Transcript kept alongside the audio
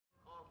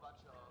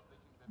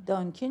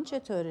دانکن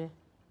چطوره؟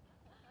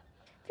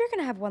 If you're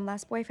gonna have one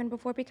last boyfriend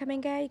before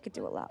becoming gay, you could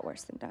do a lot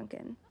worse than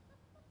Duncan.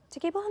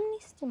 دیگه با هم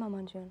نیستیم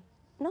مامان جون.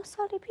 9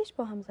 سال پیش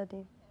با هم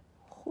زدیم.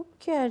 خوب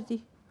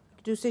کردی.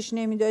 دوستش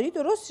نمیداری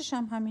درستش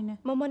هم همینه.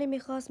 مامانی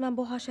میخواست من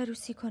باهاش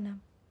عروسی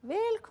کنم.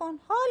 ول کن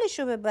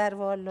حالشو ببر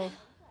والو.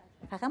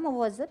 فقط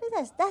مواظب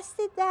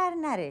دست در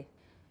نره.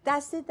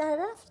 دست در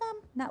رفتم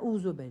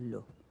نعوذ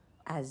بالله.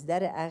 از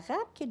در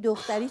عقب که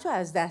دختری تو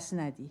از دست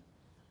ندی.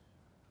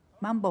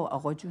 من با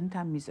آقا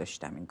جونتم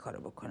میذاشتم این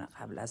کارو بکنه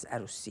قبل از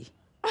عروسی.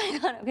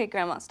 Okay,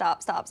 grandma,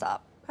 stop.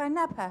 پر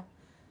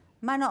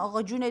من و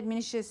آقا جونت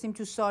مینشستیم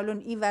تو سالن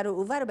ایور و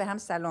اوور به هم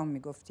سلام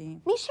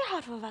میگفتیم. میشه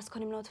حرف عوض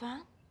کنیم لطفاً؟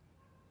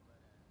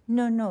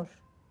 نور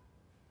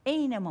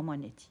عین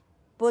مامانتی.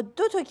 با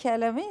 2 تا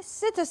کلمه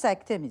 3 تا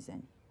سکته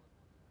میزنی.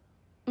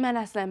 من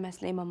اصلا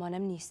مثل این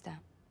مامانم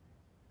نیستم.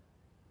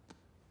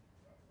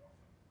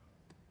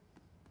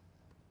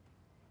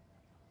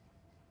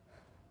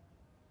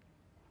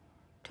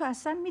 تو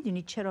اصلا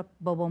میدونی چرا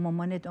بابا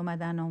مامانت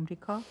اومدن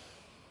آمریکا؟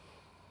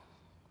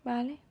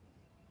 بله.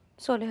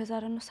 سال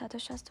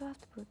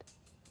 1967 بود.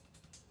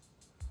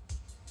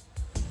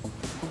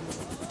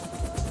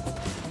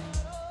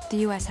 The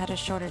U.S. had a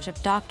shortage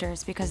of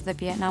doctors because of the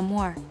Vietnam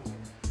War.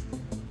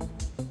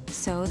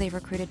 So they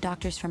recruited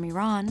doctors from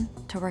Iran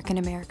to work in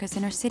America's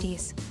inner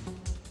cities.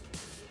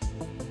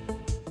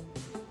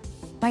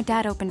 My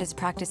dad opened his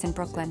practice in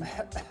Brooklyn.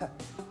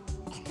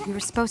 We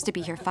were supposed to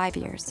be here 5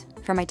 years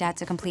for my dad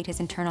to complete his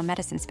internal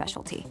medicine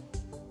specialty.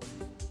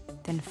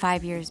 Then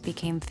 5 years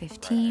became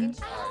 15.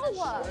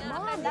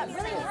 Mom, that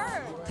really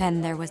hurt.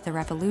 Then there was the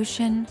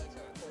revolution,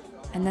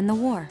 and then the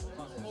war.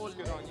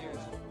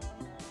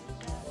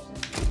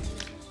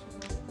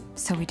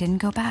 So we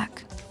didn't go back.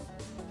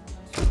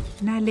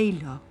 نه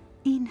لیلا،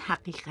 این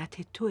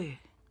حقیقت توه.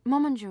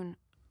 Maman June,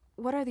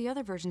 what are the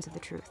other versions of the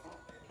truth?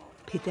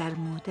 پدر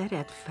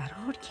مادرت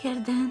فرار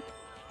کردن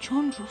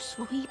چون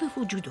رسوایی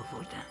به وجود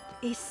آوردن.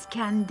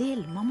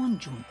 اسکندل مامان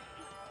جون.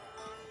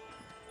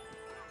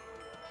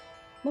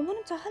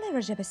 مامانم تا حالا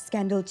راجع به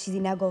اسکندل چیزی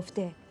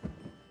نگفته.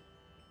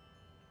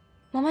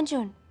 مامان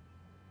جون.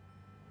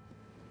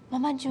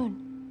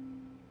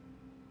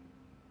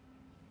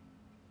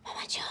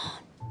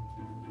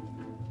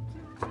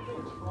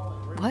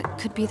 What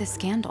could be the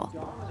scandal?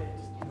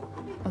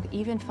 Okay,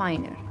 even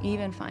finer.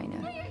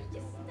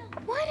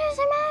 Why does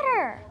it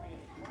matter?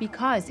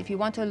 Because if you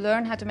want to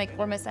learn how to make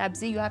korma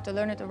sabzi, you have to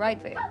learn it the right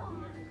way.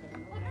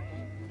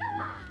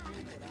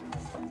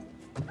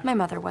 My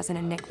mother was an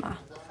enigma.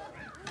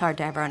 Hard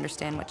to ever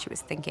understand what she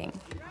was thinking.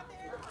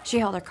 She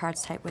held her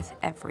cards tight with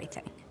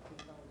everything,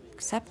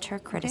 except her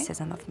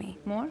criticism of me.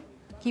 More?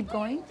 Keep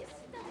going.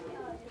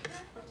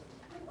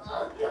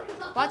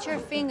 Watch your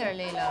finger,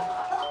 Leila.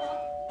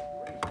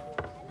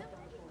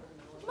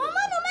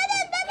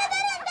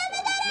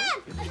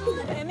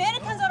 The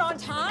Americans are on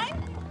time?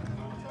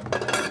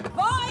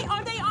 Why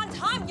are they on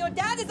time? Your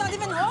dad is not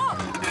even home.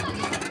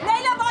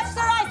 Leila, watch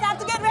the rice. I have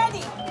to get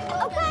ready.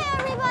 Okay,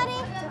 everybody.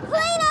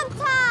 Clean up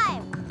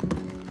time.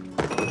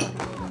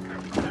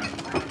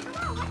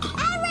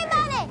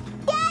 Everybody,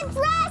 get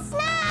dressed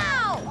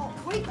now.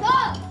 Wake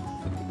up.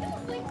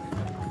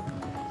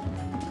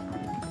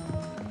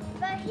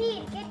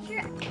 Vahid, get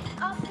your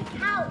off the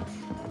couch.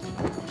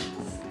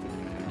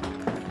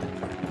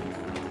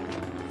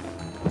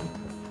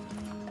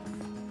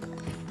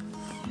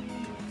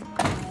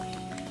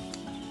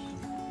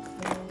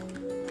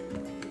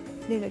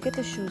 Leila, get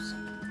the shoes.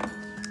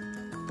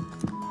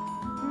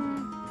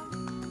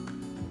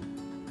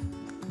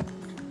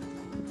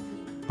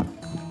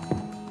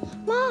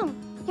 Mom,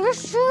 your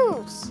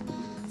shoes.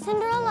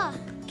 Cinderella,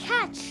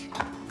 catch.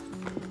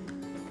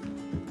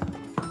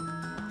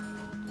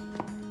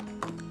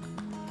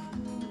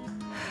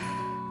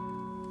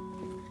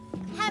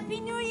 Happy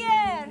New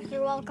Year.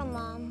 You're welcome,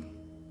 Mom.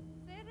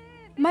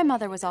 My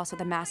mother was also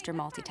the master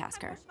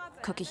multitasker.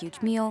 Cook a huge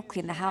meal,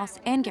 clean the house,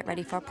 and get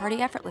ready for a party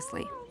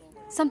effortlessly.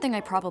 Something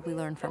I probably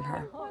learned from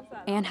her,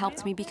 and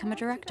helped me become a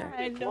director.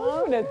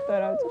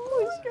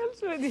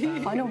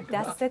 خانم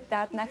دستت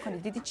درد نکنه.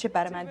 دیدی چه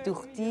برای من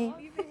دوختی؟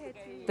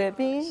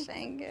 ببین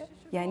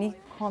یعنی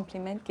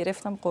کامپلیمنت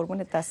گرفتم قربون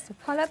دست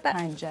حالا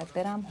پنجت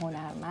برم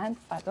هنرمند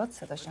فدات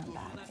صداشم در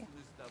میاد.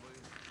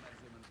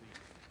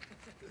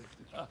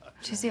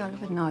 چیزی حالا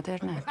به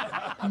نادر نه.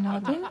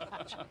 نادر؟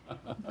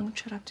 اون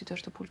چه ربطی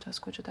داره تو پولت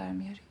از کجا در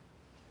میاری؟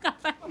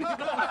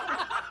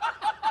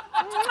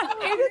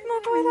 عیدت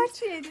مبارک.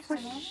 چی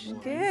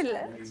خوشگل.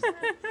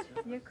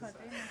 یه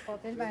کادوی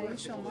مقابل برای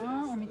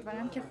شما.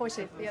 امیدوارم که خوشت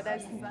بیاد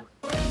عزیزم.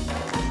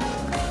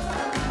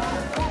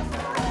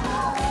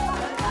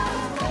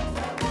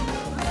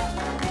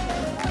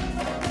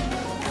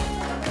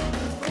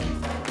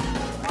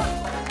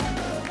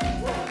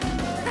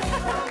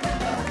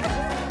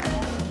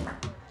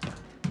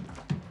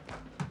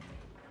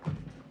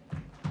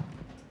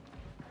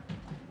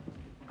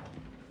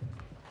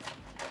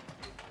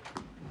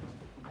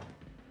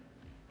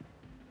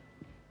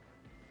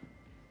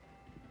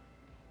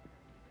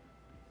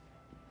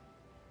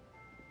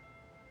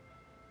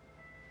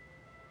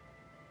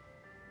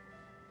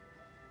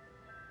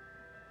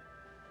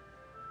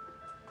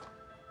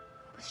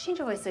 چی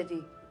اینجا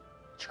وایسادی؟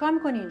 چیکار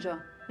میکنی اینجا؟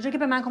 به جای که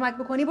به من کمک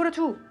بکنی برو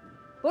تو.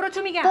 برو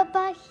تو میگم.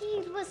 But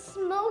he was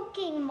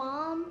smoking,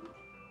 Mom.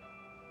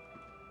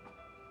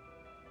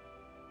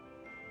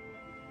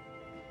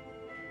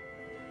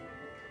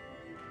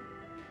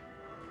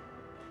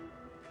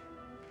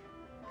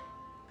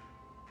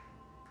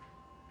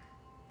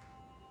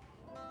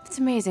 It's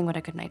amazing what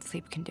a good night's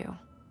sleep can do.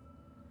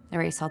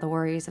 Erase all the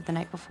worries of the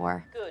night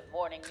before. Good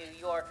morning, New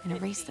York. And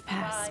erase the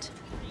past.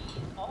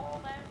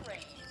 All that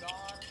rains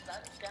on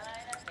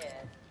sunshine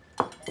ahead.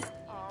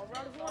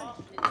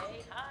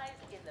 Today, highs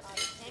in the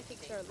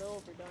Pancakes are a little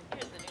overdone.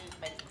 Here's the news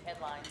making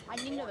headlines. I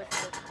didn't know they're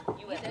good.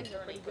 U.S. These eggs are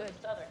Attorney pretty for good.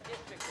 the Southern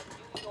District of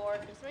New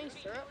York, Is there any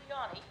syrup?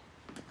 Giuliani,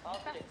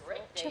 called it a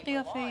great day چه for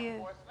law قیافه‌ایه؟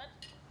 enforcement.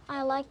 I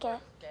like it.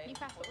 Can you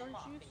pass the orange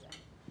juice?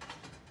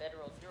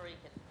 Federal jury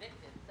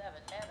convicted 7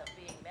 men of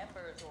being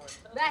members or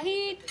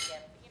Vahid! associates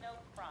of the Gambino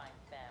crime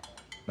family.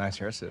 Nice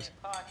hairsis.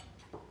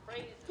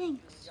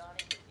 Thanks.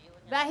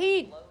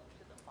 Vahid!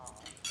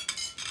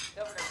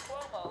 Governor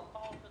Cuomo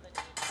called for the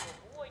need to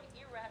avoid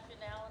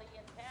irrationality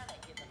and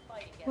panic in the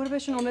fight against برو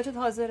بشین املتت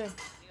حاضره.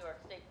 New York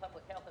State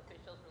public health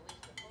officials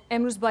released a book.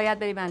 امروز باید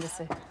بری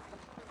مدرسه.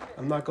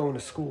 I'm not going to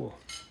school.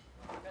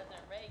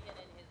 President Reagan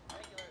in his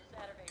regular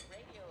Saturday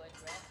radio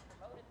address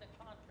promoted the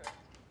Contra.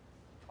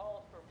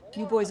 Calls for more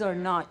You boys are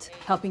not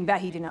helping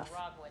Vahid enough.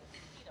 Nicaraguan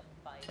freedom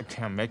fight. I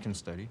can't make him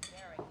study.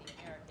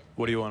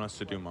 What do you want us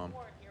to do, Mom?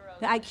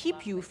 I keep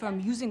you from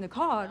using the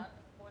card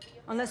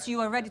unless you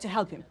are ready to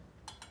help him.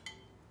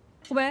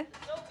 خوبه؟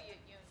 Soviet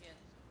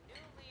Union's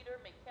new leader,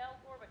 Mikhail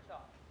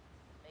Gorbachev,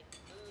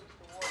 making moves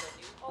toward a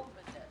new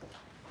openness.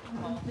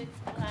 Calls it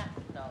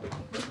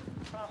glasnost.